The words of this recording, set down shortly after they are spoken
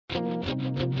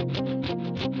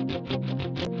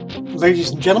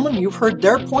Ladies and gentlemen, you've heard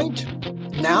their point.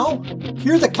 Now,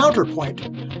 hear the counterpoint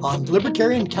on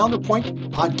Libertarian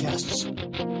Counterpoint podcasts.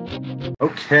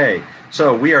 Okay,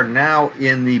 so we are now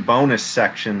in the bonus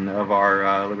section of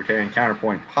our Libertarian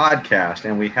Counterpoint podcast,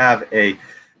 and we have a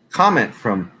comment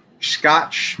from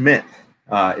Scott Schmidt.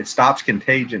 It stops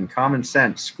contagion. Common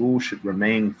sense. Schools should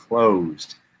remain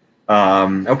closed.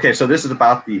 Okay, so this is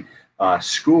about the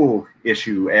school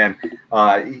issue, and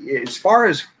as far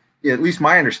as at least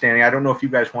my understanding, I don't know if you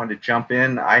guys wanted to jump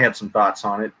in. I had some thoughts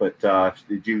on it, but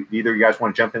did either of you guys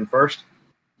want to jump in first?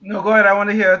 No, go ahead. I want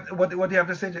to hear what you have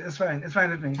to say. It's fine. It's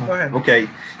fine with me. Go ahead. Okay.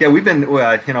 Yeah, we've been,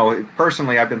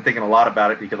 personally, I've been thinking a lot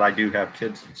about it because I do have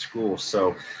kids in school,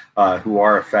 so who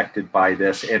are affected by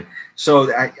this, and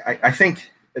so I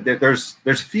think that there's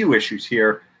a few issues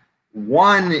here.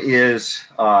 One is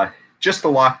just the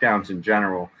lockdowns in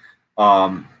general.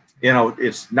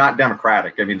 It's not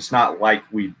democratic. I mean, it's not like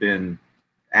we've been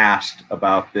asked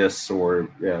about this or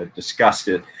discussed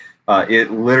it.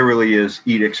 It literally is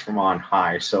edicts from on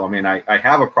high. So, I mean, I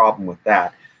have a problem with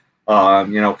that,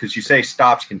 because you say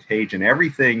stops contagion.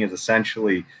 Everything is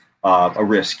essentially a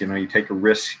risk. You take a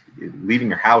risk leaving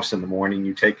your house in the morning.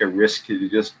 You take a risk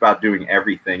just about doing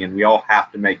everything. And we all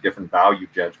have to make different value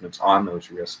judgments on those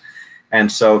risks.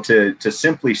 And so to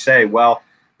simply say, well,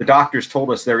 the doctors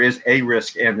told us there is a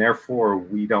risk and therefore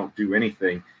we don't do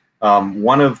anything.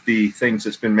 One of the things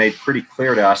that's been made pretty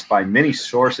clear to us by many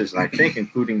sources, and I think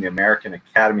including the American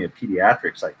Academy of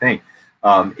Pediatrics,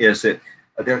 is that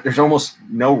there's almost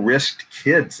no risked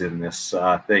kids in this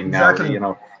thing Exactly.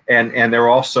 now, and they're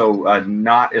also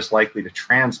not as likely to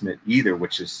transmit either,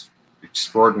 which is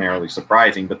extraordinarily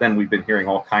surprising. But then we've been hearing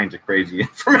all kinds of crazy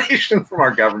information from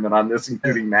our government on this,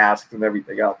 including masks and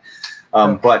everything else.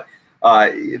 But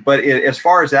as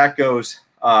far as that goes,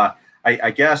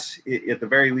 I guess at the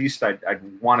very least, I'd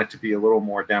want it to be a little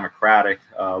more democratic,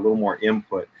 a little more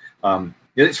input.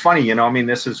 It's funny,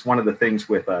 this is one of the things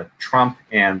with Trump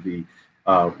and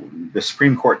the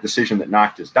Supreme Court decision that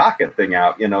knocked his DACA thing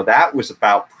out. That was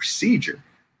about procedure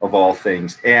of all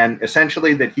things, and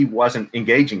essentially that he wasn't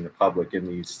engaging the public in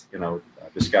these,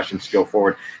 discussions to go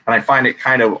forward. And I find it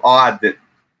kind of odd that,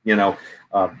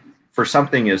 for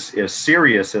something as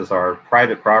serious as our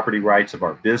private property rights of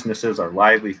our businesses, our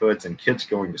livelihoods, and kids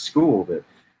going to school,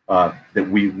 that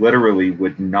we literally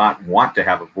would not want to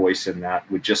have a voice in that,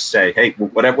 would just say, hey,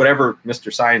 whatever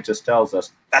Mr. Scientist tells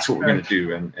us, that's what we're going to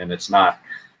do. And it's not,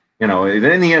 in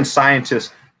the end,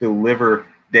 scientists deliver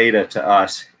data to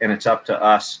us, and it's up to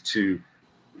us to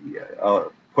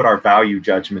put our value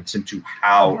judgments into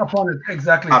how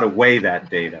to weigh that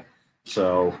data.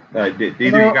 So did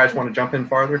either of you guys want to jump in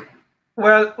farther?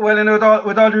 Well,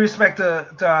 with all due respect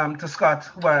to Scott,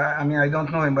 well, I mean, I don't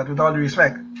know him, but with all due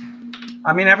respect,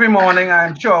 I mean, every morning,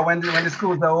 I'm sure when the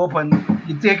schools are open,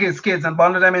 you take his kids and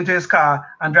bundle them into his car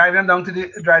and drive them down to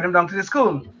the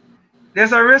school.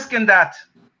 There's a risk in that.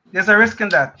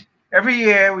 Every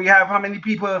year we have how many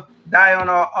people die on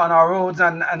our roads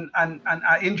and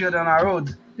are injured on our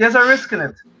roads. There's a risk in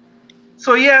it.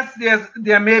 So yes,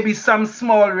 there may be some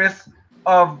small risk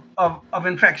of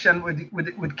infection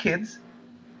with kids,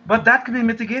 but that can be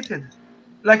mitigated.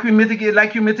 Like you mitigate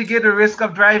the risk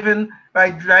of driving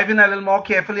by driving a little more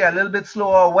carefully, a little bit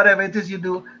slower, or whatever it is you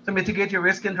do to mitigate your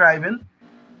risk in driving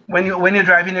when you're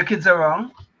driving your kids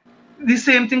around. The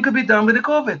same thing could be done with the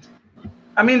COVID.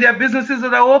 I mean, there are businesses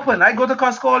that are open. I go to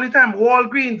Costco all the time,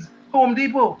 Walgreens, Home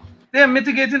Depot. They're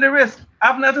mitigating the risk.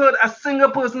 I've not heard a single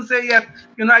person say yet,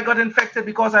 I got infected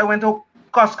because I went to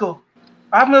Costco.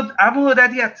 I haven't heard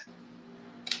that yet.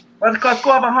 But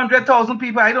Costco have 100,000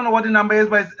 people. I don't know what the number is,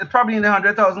 but it's probably in the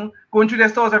 100,000 going through their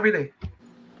stores every day.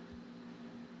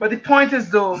 But the point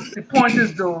is though,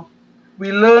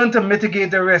 we learn to mitigate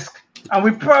the risk, and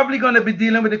we're probably going to be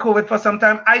dealing with the COVID for some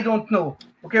time. I don't know.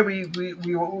 Okay, we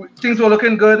things were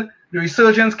looking good. The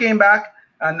resurgence came back,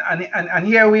 and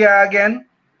here we are again.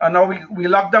 And now we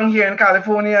locked down here in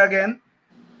California again.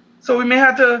 So we may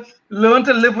have to learn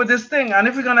to live with this thing. And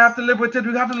if we're going to have to live with it,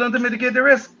 we have to learn to mitigate the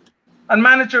risk and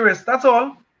manage the risk. That's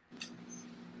all.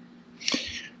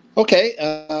 Okay.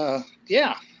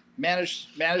 Yeah. Manage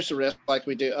the risk like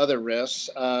we do other risks.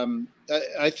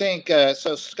 I think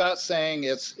so. Scott's saying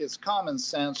it's common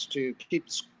sense to keep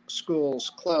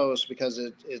schools closed because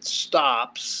it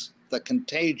stops the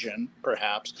contagion,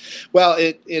 perhaps. Well,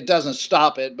 it doesn't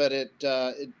stop it, but it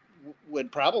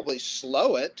would probably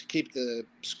slow it to keep the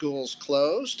schools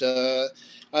closed.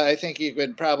 I think you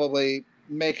could probably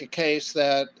make a case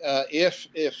that if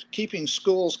keeping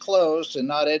schools closed and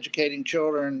not educating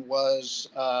children was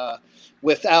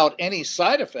without any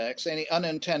side effects, any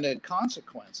unintended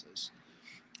consequences,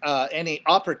 any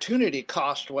opportunity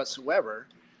cost whatsoever,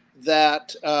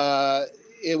 that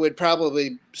it would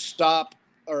probably stop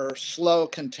or slow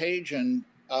contagion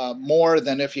more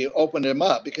than if you opened them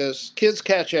up, because kids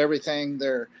catch everything.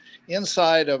 They're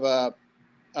inside of a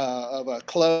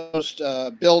closed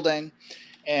building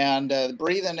and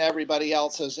breathing everybody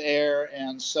else's air.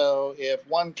 And so if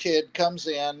one kid comes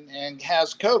in and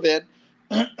has COVID,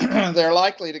 they're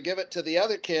likely to give it to the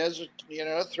other kids,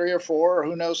 3 or 4, or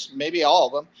who knows, maybe all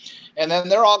of them. And then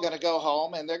they're all going to go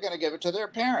home and they're going to give it to their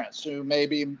parents, who may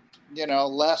be,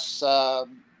 less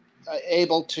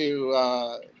able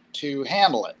to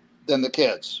handle it than the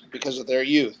kids because of their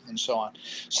youth and so on.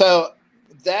 So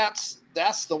that's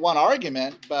the one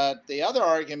argument. But the other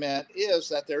argument is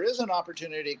that there is an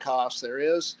opportunity cost. There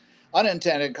is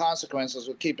unintended consequences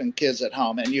with keeping kids at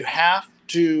home. And you have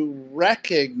to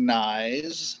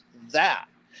recognize that.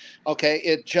 Okay,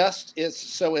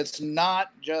 it's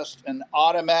not just an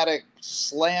automatic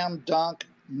slam dunk,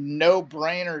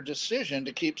 no-brainer decision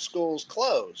to keep schools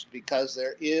closed, because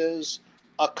there is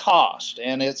a cost,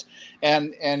 and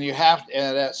you have to,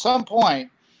 and at some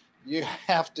point you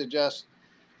have to just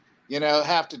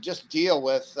deal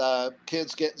with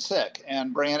kids getting sick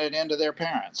and bringing it into their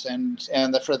parents, and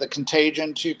for the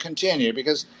contagion to continue,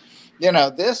 because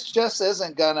this just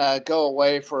isn't going to go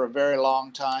away for a very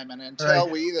long time. And until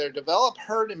we either develop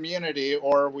herd immunity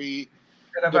or we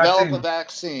develop a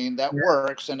vaccine that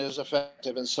works and is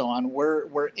effective and so on,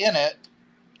 we're in it.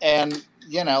 And,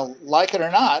 like it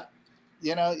or not,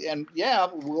 and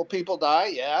will people die?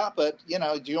 Yeah. But,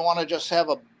 do you want to just have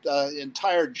an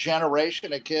entire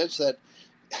generation of kids that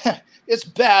it's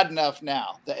bad enough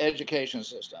now, the education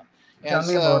system. And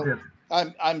so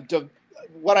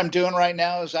what I'm doing right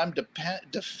now is I'm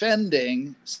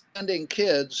defending sending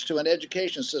kids to an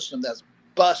education system that's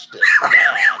busted.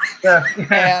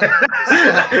 And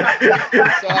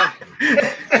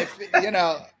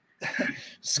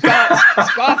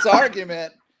Scott's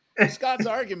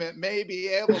argument may be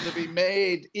able to be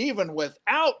made even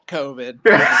without COVID.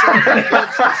 So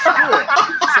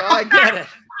I get it.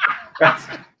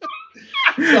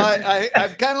 So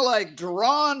I'm kind of like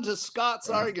drawn to Scott's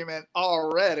argument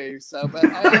already. So, but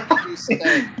I have to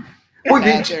say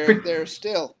that there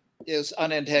still is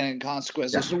unintended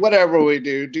consequences. Whatever we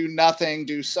do nothing,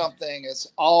 do something. It's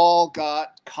all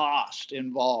got cost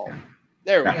involved.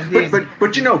 There we go.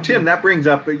 But Tim, that brings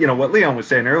up what Leon was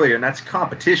saying earlier, and that's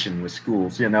competition with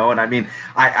schools. And I mean,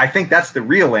 I think that's the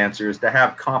real answer, is to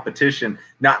have competition,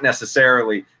 not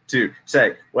necessarily to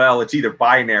say, well, it's either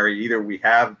binary, either we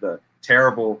have the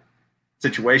terrible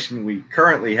situation we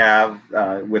currently have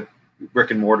with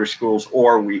brick and mortar schools,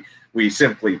 or we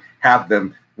simply have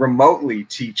them remotely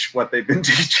teach what they've been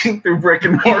teaching through brick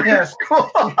and mortar school.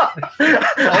 all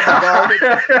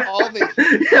the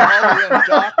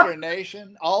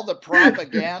indoctrination, all the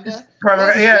propaganda.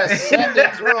 Just send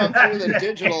it through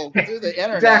the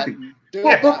internet.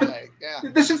 Exactly.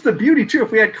 This is the beauty too.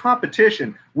 If we had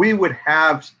competition, we would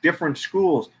have different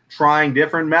schools trying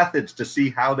different methods to see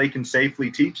how they can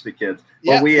safely teach the kids.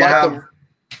 But we have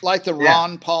the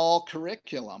Ron Paul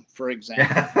curriculum, for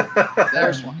example.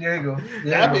 There's one. There you go.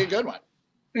 That'd be a good one.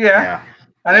 Yeah.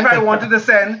 And if I wanted to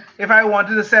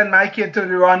send my kid to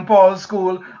the Ron Paul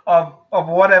school of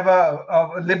whatever,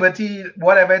 of liberty,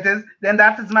 whatever it is, then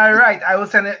that is my right. I will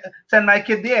send my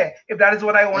kid there if that is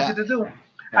what I wanted to do.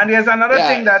 And there's another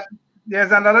thing that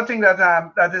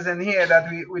is in here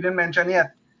that we didn't mention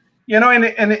yet. In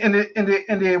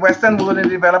the Western world, in the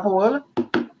developed world,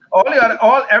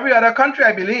 every other country,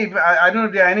 I believe, I don't know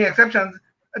if there are any exceptions,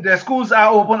 their schools are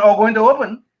open or going to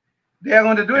open. They are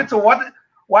going to do it. So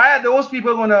why are those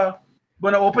people going to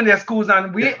open their schools,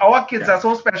 and our kids are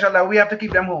so special that we have to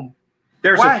keep them home?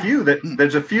 There's a few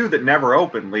that never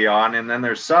open, Leon, and then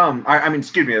there's some.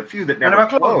 A few that never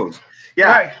close. Yeah,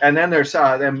 right. And then there's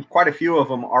quite a few of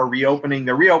them are reopening.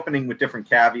 They're reopening with different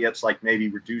caveats, like maybe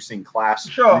reducing class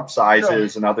group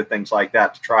sizes and other things like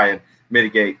that to try and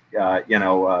mitigate,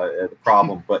 the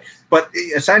problem. But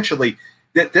essentially,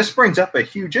 this brings up a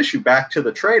huge issue back to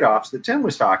the trade-offs that Tim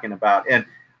was talking about. And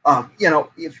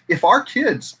if our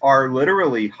kids are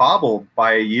literally hobbled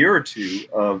by a year or two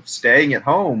of staying at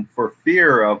home for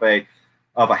fear of a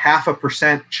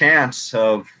 0.5% chance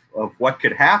of what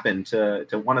could happen to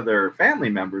one of their family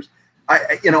members,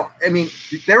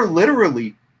 they're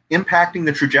literally impacting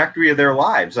the trajectory of their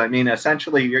lives. I mean,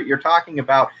 essentially, you're talking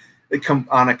about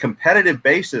on a competitive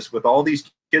basis with all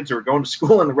these kids who are going to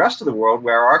school in the rest of the world,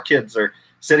 where our kids are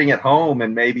sitting at home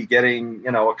and maybe getting,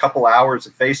 you know, a couple hours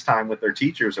of FaceTime with their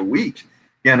teachers a week,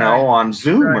 you know, on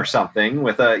Zoom or something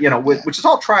with a, you know, which is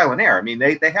all trial and error. I mean,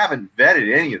 they haven't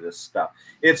vetted any of this stuff.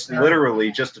 It's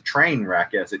literally just a train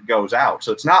wreck as it goes out.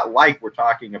 So it's not like we're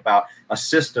talking about a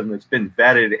system that's been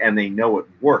vetted and they know it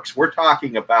works. We're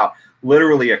talking about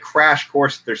literally a crash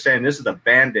course. They're saying this is a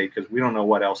Band-Aid because we don't know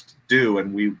what else to do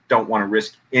and we don't want to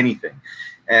risk anything.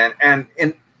 And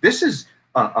this is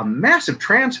a massive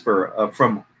transfer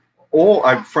from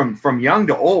young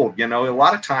to old. You know, a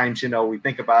lot of times, you know, we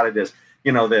think about it as,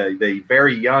 you know, the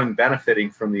very young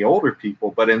benefiting from the older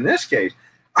people. But in this case,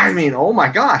 I mean, oh my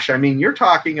gosh, I mean, you're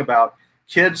talking about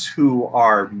kids who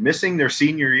are missing their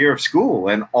senior year of school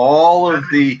and all of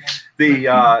the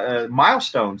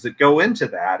milestones that go into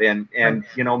that, and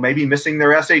you know, maybe missing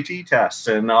their SAT tests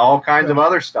and all kinds of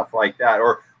other stuff like that,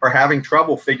 or having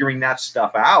trouble figuring that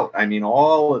stuff out. I mean,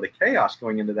 all of the chaos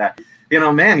going into that. You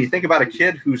know, man, you think about a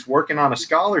kid who's working on a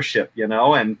scholarship, you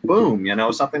know, and boom, you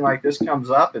know, something like this comes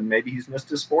up and maybe he's missed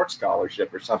his sports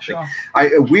scholarship or something.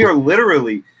 We are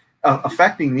literally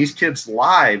affecting these kids'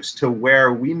 lives to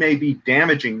where we may be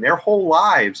damaging their whole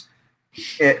lives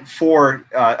for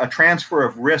a transfer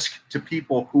of risk to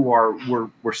people who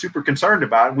we're super concerned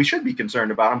about, and we should be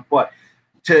concerned about them. But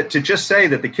to just say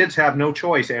that the kids have no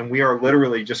choice and we are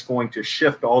literally just going to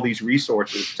shift all these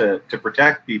resources to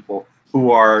protect people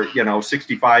who are, you know,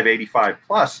 65, 85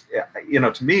 plus, you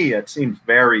know, to me, it seems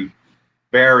very,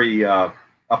 very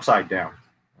upside down.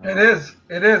 It is.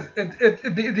 The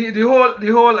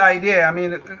whole idea. I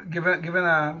mean,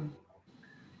 given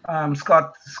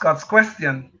Scott's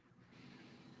question,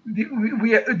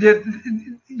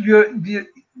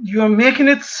 you're making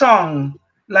it sound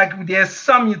like there's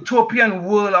some utopian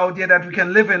world out there that we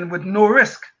can live in with no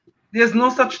risk. There's no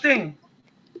such thing.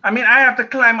 I mean, I have to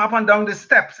climb up and down the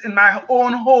steps in my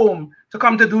own home to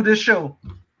come to do this show.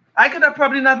 I could have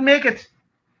probably not make it,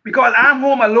 because I'm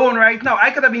home alone right now.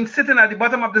 I could have been sitting at the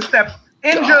bottom of the steps,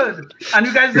 injured, and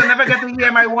you guys will never get to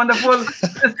hear my wonderful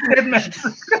statements.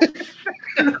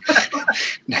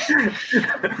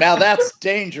 Now that's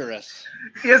dangerous.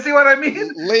 You see what I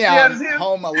mean? Leon,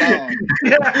 home alone.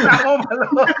 Yeah, I'm home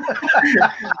alone.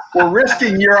 We're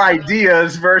risking your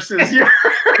ideas versus your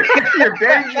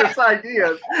dangerous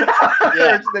ideas.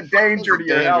 Yeah. It's the danger to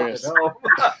your health.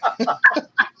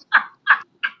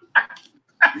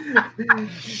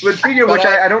 But speaking of which,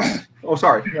 I don't. Oh,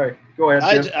 sorry. Go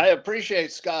ahead. I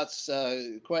appreciate Scott's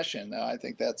question, though. I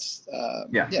think that's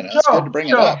you know, it's Sure, good to bring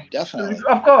it up. Definitely,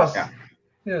 of course. Yeah.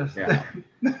 Yes. Yeah.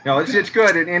 No, it's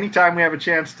good, and anytime we have a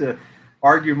chance to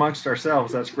argue amongst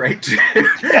ourselves, that's great too.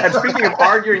 And speaking of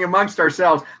arguing amongst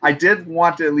ourselves, I did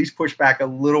want to at least push back a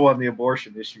little on the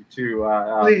abortion issue too.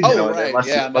 You know, right.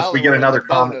 Unless we get another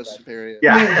comment.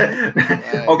 Yeah.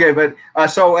 Right. Okay, but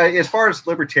so as far as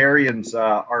libertarians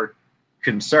are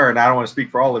concerned, I don't want to speak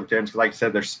for all libertarians because, like I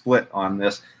said, they're split on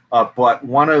this. But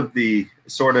one of the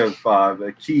sort of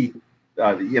the key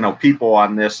you know, people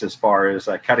on this as far as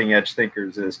cutting edge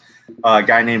thinkers is a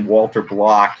guy named Walter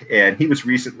Block, and he was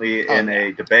recently in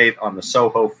a debate on the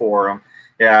Soho forum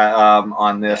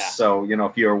on this. Yeah. So, you know,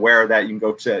 if you're aware of that, you can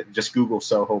go to just Google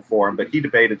Soho forum, but he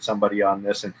debated somebody on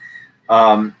this. And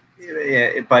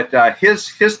but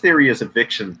his theory is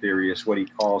eviction theory is what he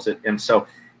calls it. And so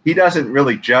he doesn't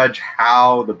really judge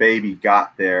how the baby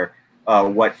got there.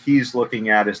 What he's looking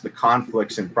at is the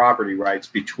conflicts in property rights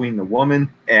between the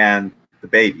woman and the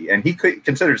baby, and he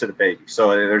considers it a baby. So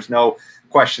there's no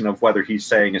question of whether he's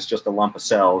saying it's just a lump of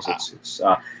cells.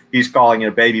 He's calling it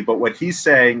a baby. But what he's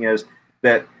saying is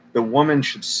that the woman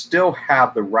should still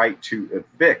have the right to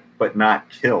evict, but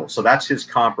not kill. So that's his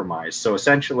compromise. So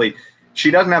essentially, she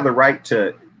doesn't have the right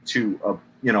to you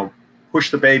know,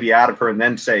 push the baby out of her and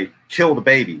then say kill the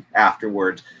baby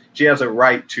afterwards. She has a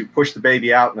right to push the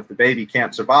baby out, and if the baby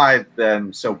can't survive,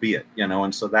 then so be it, you know.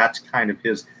 And so that's kind of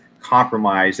his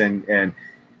compromise, and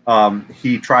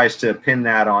he tries to pin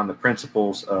that on the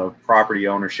principles of property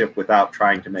ownership without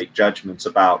trying to make judgments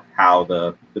about how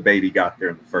the baby got there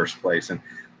in the first place. And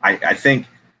I think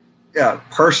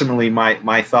personally,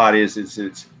 my thought is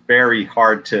it's very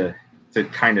hard to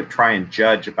kind of try and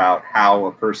judge about how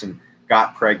a person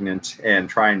got pregnant and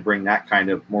try and bring that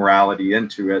kind of morality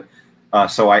into it.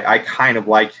 So I kind of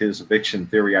like his eviction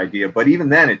theory idea, but even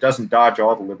then, it doesn't dodge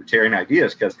all the libertarian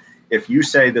ideas, because if you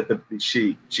say that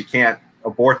she can't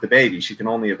abort the baby, she can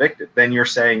only evict it, then you're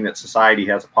saying that society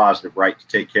has a positive right to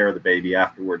take care of the baby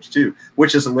afterwards too,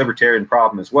 which is a libertarian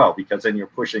problem as well, because then you're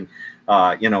pushing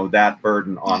you know, that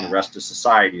burden on the rest of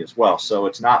society as well. So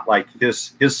it's not like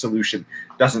his solution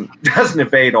doesn't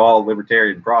evade all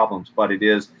libertarian problems, but it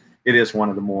is one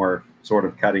of the more sort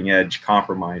of cutting edge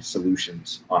compromise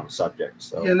solutions on the subject.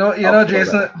 So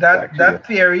Jason, that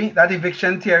theory, that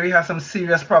eviction theory, has some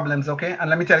serious problems. Okay, and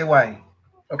let me tell you why.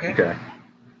 Okay.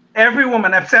 Every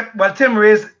woman except, well, Tim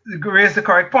raised the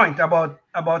correct point about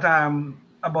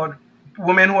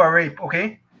women who are raped.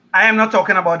 Okay, I am not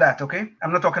talking about that. Okay,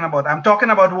 I'm talking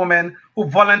about women who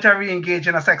voluntarily engage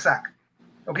in a sex act.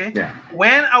 Okay. Yeah.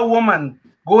 When a woman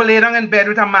go lay down in bed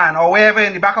with a man or wherever,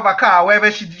 in the back of a car,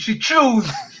 wherever she choose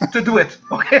to do it.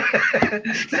 Okay.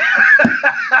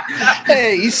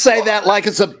 Hey, you say that like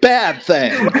it's a bad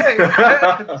thing.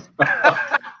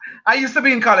 I used to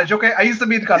be in college. Okay, I used to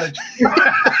be in college.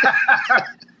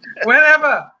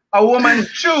 Whenever a woman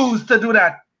choose to do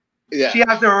that, she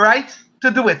has the right to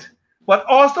do it. But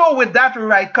also with that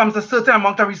right comes a certain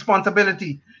amount of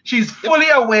responsibility. She's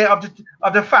fully aware of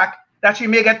the fact that she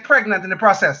may get pregnant in the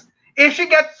process. If she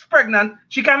gets pregnant,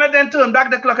 she cannot then turn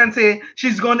back the clock and say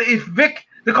she's going to evict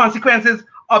the consequences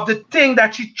of the thing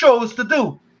that she chose to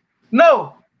do.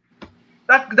 No,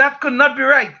 that could not be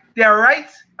right. There are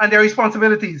rights and there are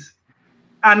responsibilities,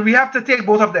 and we have to take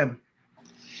both of them.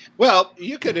 Well,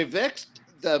 you could evict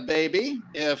the baby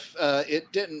if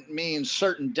it didn't mean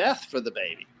certain death for the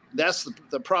baby. That's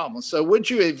the problem. So would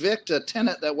you evict a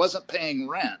tenant that wasn't paying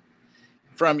rent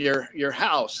from your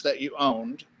house that you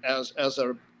owned as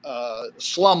a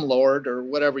slumlord or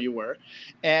whatever you were,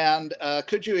 and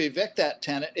could you evict that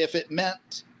tenant if it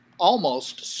meant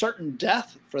almost certain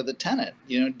death for the tenant?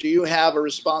 Do you have a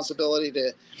responsibility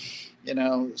to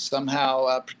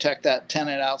somehow protect that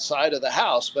tenant outside of the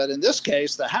house? But in this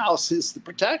case, the house is the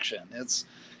protection. It's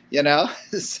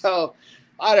so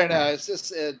I don't know, it's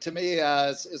just to me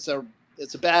it's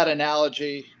a bad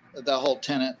analogy, the whole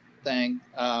tenant thing.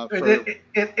 It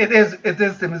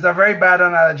is, Tim. It's a very bad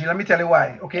analogy. Let me tell you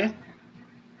why. Okay.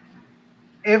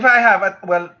 If I have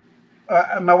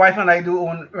my wife and I do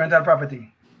own rental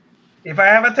property. If I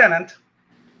have a tenant,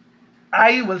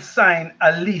 I will sign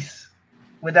a lease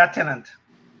with that tenant,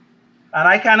 and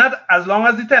I cannot, as long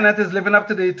as the tenant is living up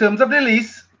to the terms of the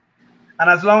lease, and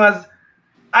as long as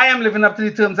I am living up to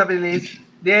the terms of the lease,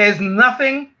 there is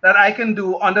nothing that I can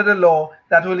do under the law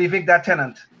that will evict that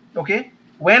tenant. Okay.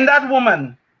 When that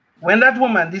woman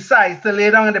decides to lay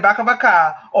down in the back of a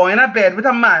car or in a bed with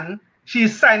a man,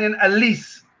 she's signing a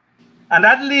lease. And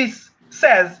that lease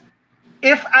says,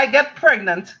 if I get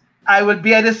pregnant, I will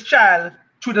bear this child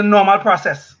through the normal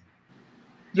process.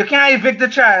 You can't evict the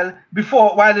child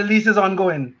while the lease is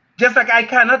ongoing. Just like I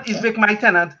cannot evict my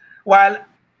tenant while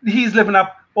he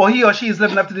or she is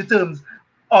living up to the terms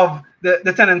of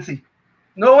the tenancy.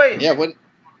 No way. Yeah. What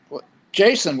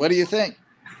Jason, what do you think?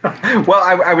 Well,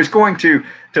 I was going to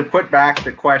put back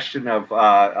the question of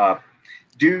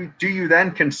do you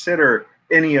then consider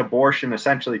any abortion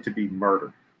essentially to be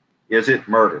murder? Is it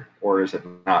murder or is it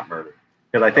not murder?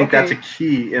 Because I think that's a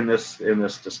key in this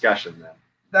discussion.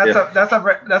 Then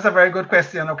that's a very good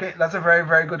question. Okay, that's a very,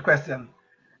 very good question.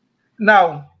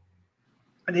 Now,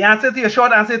 the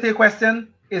short answer to your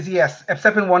question is yes,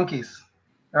 except in one case.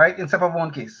 All right, except for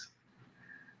one case.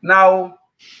 Now,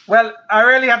 well, I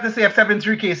really have to say except in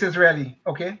 3 cases, really.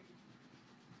 Okay.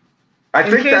 I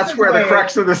think that's where the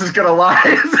crux of this is going to lie.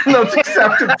 Is in those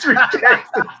except in 3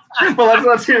 cases. Well,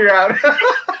 let's hear you out.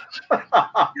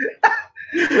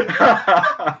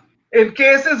 In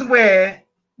cases where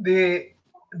the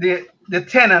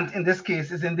tenant in this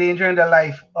case is endangering the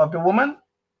life of the woman,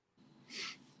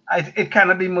 it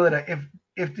cannot be murder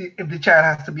if the child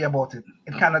has to be aborted.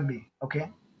 It cannot be. Okay.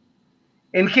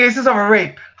 In cases of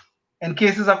rape, in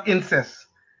cases of incest,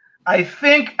 I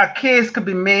think a case could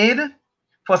be made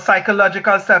for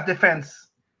psychological self-defense.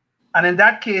 And in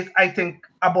that case, I think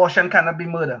abortion cannot be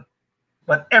murder.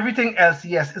 But everything else,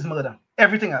 yes, is murder.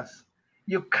 Everything else.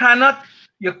 You cannot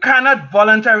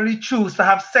voluntarily choose to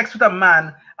have sex with a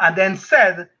man and then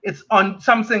said it's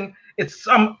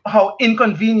somehow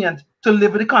inconvenient to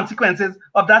live with the consequences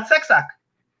of that sex act.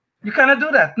 You cannot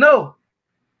do that. No.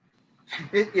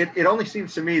 It only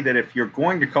seems to me that if you're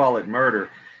going to call it murder,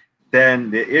 then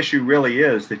the issue really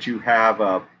is that you have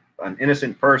an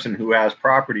innocent person who has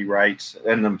property rights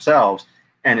in themselves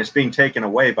and it's being taken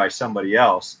away by somebody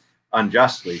else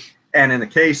unjustly. And in the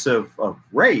case of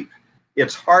rape,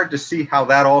 it's hard to see how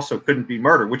that also couldn't be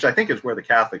murder, which I think is where the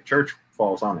Catholic Church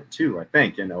falls on it too. I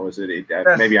think, is it?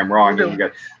 Maybe I'm wrong,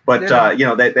 but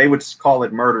they would call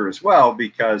it murder as well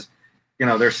because,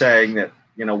 they're saying that,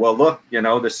 well, look,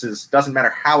 this doesn't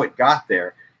matter how it got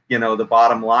there. The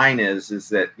bottom line is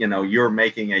that, you're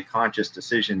making a conscious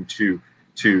decision to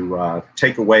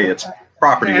take away its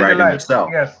property right in itself.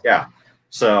 Yes. Yeah.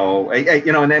 So,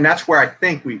 you know, and that's where I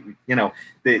think you know,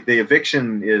 the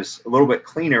eviction is a little bit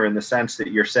cleaner in the sense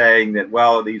that you're saying that,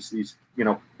 well, these you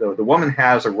know, the woman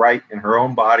has a right in her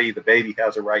own body, the baby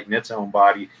has a right in its own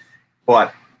body,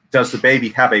 but does the baby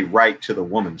have a right to the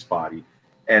woman's body?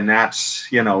 And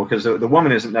that's, you know, because the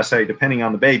woman isn't necessarily depending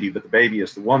on the baby, but the baby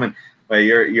is the woman. But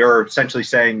you're essentially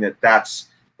saying that that's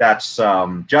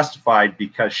justified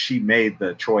because she made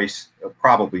the choice,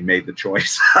 probably made the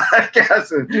choice. I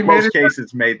guess in most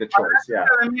cases made the choice. Yeah.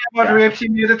 Telling me about rape, she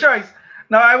made a choice.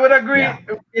 Now I would agree.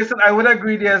 Jason, I would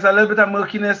agree. There's a little bit of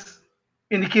murkiness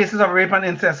in the cases of rape and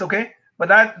incest. Okay, but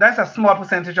that's a small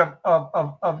percentage of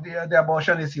the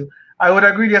abortion issue. I would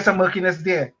agree. There's some murkiness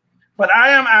there. But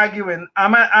I'm arguing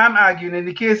in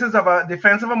the cases of a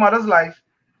defense of a mother's life,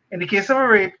 in the case of a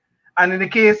rape, and in the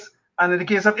case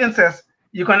of incest,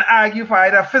 you can argue for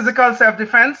either physical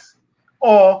self-defense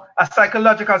or a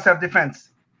psychological self-defense.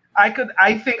 I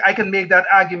think I can make that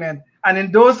argument. And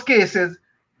in those cases,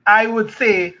 I would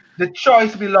say the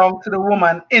choice belongs to the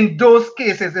woman in those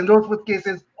cases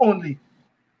only.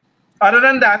 Other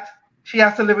than that, she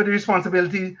has to live with the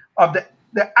responsibility of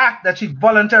the act that she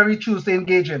voluntarily chooses to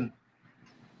engage in.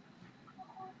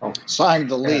 Signed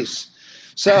the lease.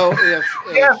 So if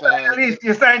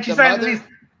she signed the lease.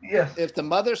 Yes. If the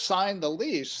mother signed the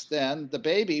lease, then the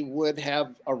baby would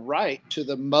have a right to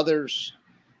the mother's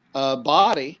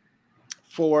body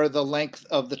for the length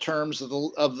of the terms of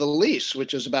the lease,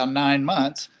 which is about 9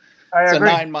 months. It's a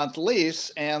 9-month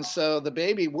lease, and so the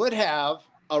baby would have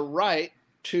a right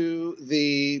to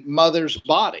the mother's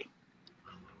body.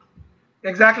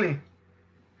 Exactly.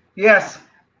 Yes.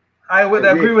 I would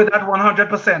agree with that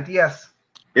 100%. Yes.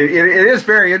 It is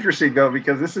very interesting, though,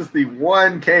 because this is the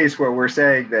one case where we're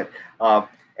saying that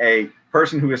a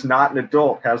person who is not an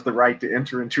adult has the right to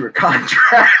enter into a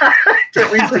contract,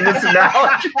 at least in this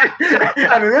analogy.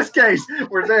 And in this case,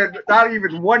 we're saying not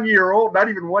even 1 year old, not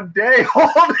even 1 day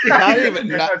old. Not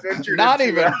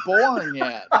even born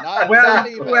yet. Not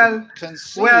even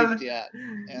conceived yet.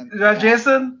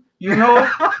 Jason, you know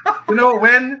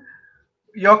when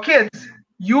your kids,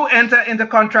 you enter into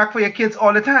contract for your kids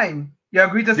all the time. You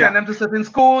agree to send them to certain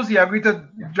schools. You agree to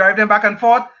drive them back and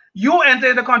forth. You enter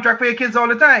into contract for your kids all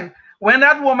the time. When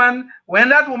that woman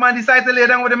decides to lay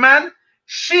down with a man,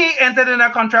 she entered in a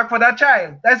contract for that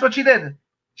child. That's what she did.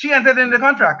 She entered in the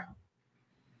contract.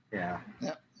 Yeah.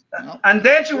 And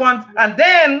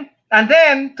then and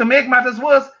then to make matters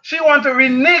worse, she wants to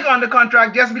renege on the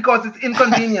contract just because it's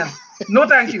inconvenient. No,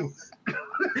 thank you.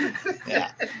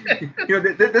 Yeah. You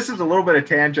know, this is a little bit of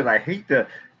tangent. I hate to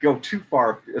go too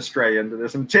far astray into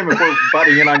this. And Tim, if we're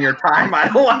butting in on your time, I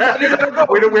don't want to.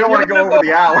 We don't want to go over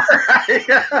the hour.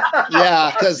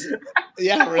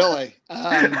 Really.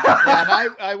 And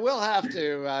I will have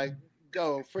to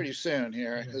go pretty soon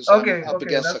here because I'm up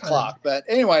against the clock. But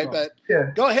anyway,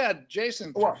 go ahead,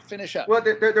 Jason. Finish up. Well,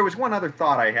 there was one other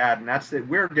thought I had, and that's that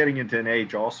we're getting into an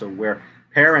age also where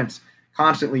parents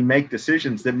constantly make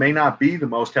decisions that may not be the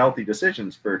most healthy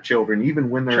decisions for children, even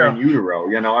when they're in utero.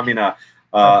 You know, I mean, a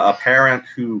parent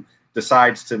who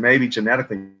decides to maybe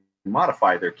genetically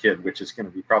modify their kid, which is going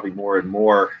to be probably more and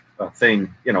more a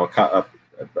thing, you know, of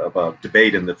a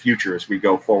debate in the future as we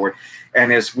go forward.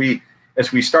 And as we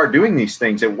start doing these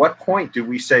things, at what point do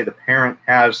we say the parent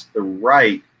has the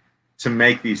right to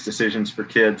make these decisions for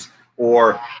kids,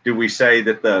 or do we say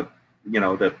that the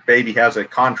baby has a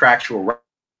contractual right,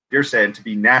 you're saying, to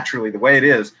be naturally the way it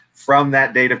is from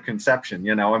that date of conception?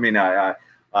 You know, I mean,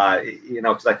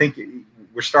 because I think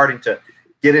we're starting to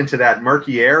get into that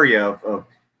murky area of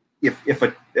if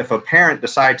a parent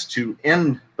decides to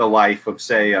end the life of,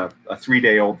 say, a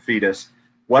 3-day-old fetus,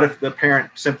 what if the parent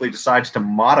simply decides to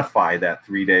modify that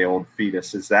 3-day-old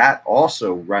fetus? Does that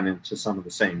also run into some of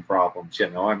the same problems? You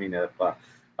know, I mean, if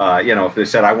they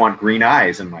said, I want green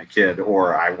eyes in my kid,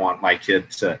 or I want my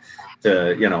kid to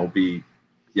be,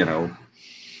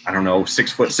 I don't know,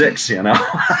 6'6", you know.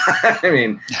 I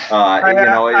mean,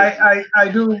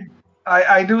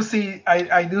 I do see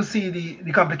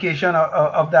the complication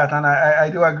of that, and I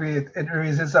do agree it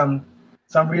raises some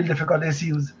real difficult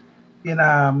issues in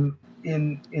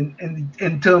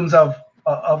terms of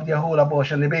the whole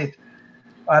abortion debate.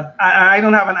 But I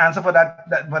don't have an answer for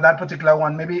that particular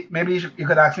one. Maybe you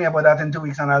could ask me about that in 2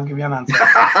 weeks, and I'll give you an answer.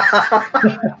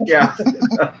 Yeah.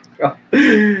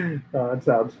 That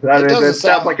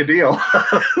sounds like a deal.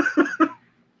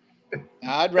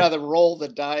 I'd rather roll the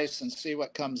dice and see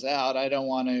what comes out. I don't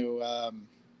want to.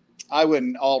 I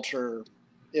wouldn't alter.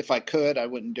 If I could, I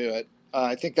wouldn't do it.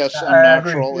 I think that's I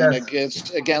agree, unnatural yes. and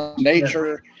against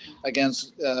nature,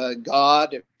 against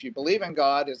God. If you believe in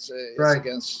God, it's Right.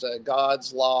 against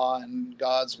God's law and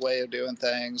God's way of doing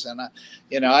things. And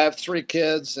I have 3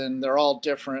 kids, and they're all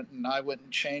different, and I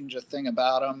wouldn't change a thing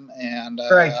about them. And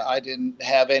Right. I didn't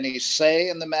have any say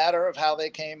in the matter of how they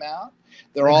came out.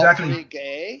 They're Exactly. all 3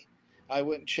 gay. I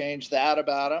wouldn't change that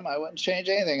about them. I wouldn't change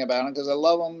anything about them because I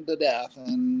love them to death.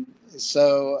 And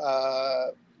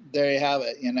so there you have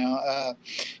it.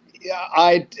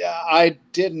 I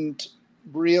didn't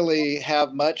really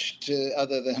have much to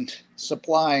other than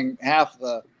supplying half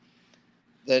the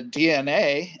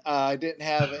DNA. I didn't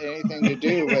have anything to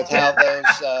do with how those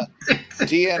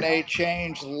DNA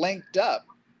change linked up.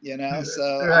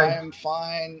 So Right. I'm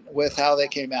fine with how they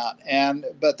came out.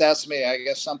 But that's me. I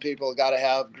guess some people got to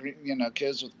have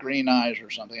kids with green eyes or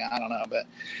something. I don't know, but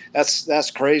that's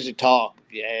crazy talk.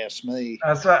 Yeah, it's me.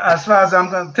 As far as I'm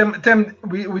concerned, Tim,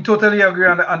 we totally agree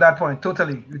on that point.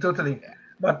 Totally. Yeah.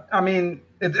 But I mean,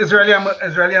 it's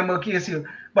really a murky issue.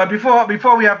 But before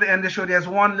we have to end the show, there's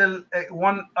one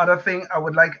other thing I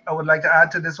would like to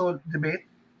add to this whole debate.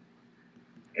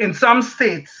 In some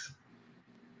states,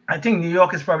 I think New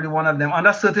York is probably one of them.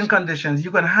 Under certain conditions,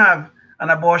 you can have an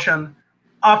abortion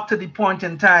up to the point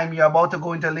in time you're about to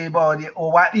go into labor,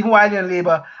 even while you're in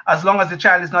labor, as long as the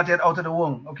child is not yet out of the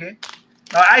womb. Okay.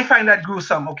 Now I find that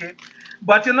gruesome. Okay,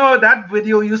 but that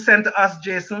video you sent to us,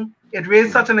 Jason, it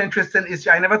raised such an interesting issue.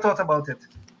 I never thought about it.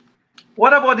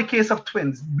 What about the case of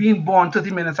twins being born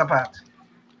 30 minutes apart?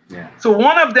 Yeah. So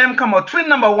one of them come out, twin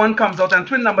number 1 comes out, and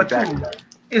twin number 2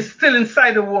 is still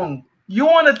inside the womb. You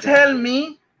want to tell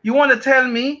me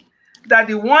that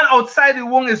the one outside the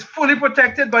womb is fully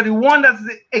protected, but the one that's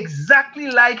exactly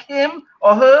like him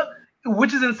or her,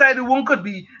 which is inside the womb, could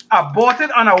be aborted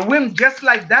on a whim just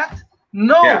like that?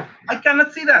 No, Yeah. I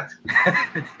cannot see that.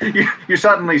 you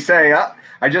suddenly say,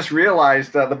 I just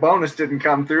realized the bonus didn't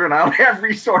come through, and I only have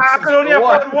resources. I can only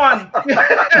afford one.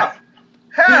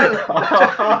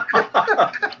 Hell.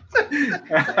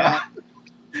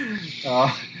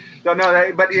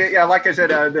 But yeah, like I said,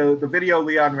 the video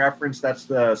Leon referenced, that's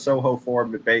the Soho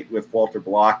Forum debate with Walter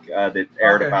Block that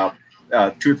aired about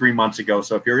 2 or 3 months ago.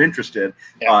 So if you're interested,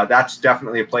 that's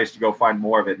definitely a place to go find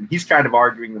more of it. And he's kind of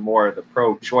arguing the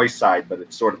pro-choice side, but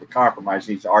it's sort of a compromise.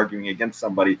 He's arguing against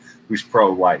somebody who's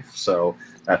pro-life. So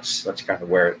that's kind of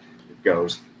where it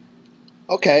goes.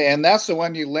 Okay, and that's the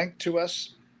one you linked to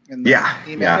us in the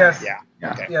email? Yes. Yeah.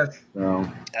 Okay. Yes. So,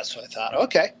 that's what I thought.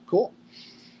 Okay, cool.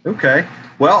 Okay.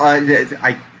 Well,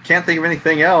 I can't think of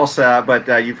anything else, but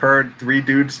you've heard 3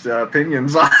 dudes'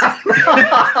 opinions on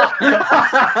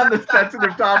the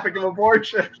sensitive topic of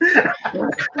abortion,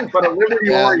 but a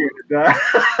liberty-oriented.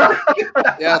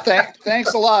 Yeah,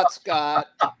 thanks a lot, Scott.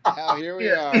 Now, here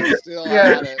we are, still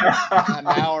at it, an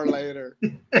hour later.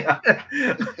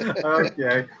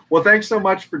 Okay. Well, thanks so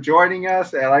much for joining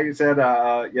us. And like I said,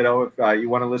 if you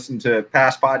want to listen to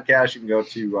past podcasts, you can go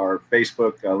to our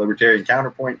Facebook Libertarian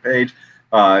Counterpoint page.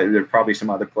 There are probably some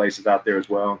other places out there as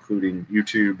well, including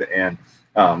YouTube. And,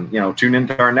 tune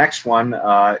into our next one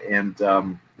and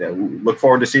look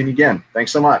forward to seeing you again.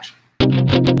 Thanks so much.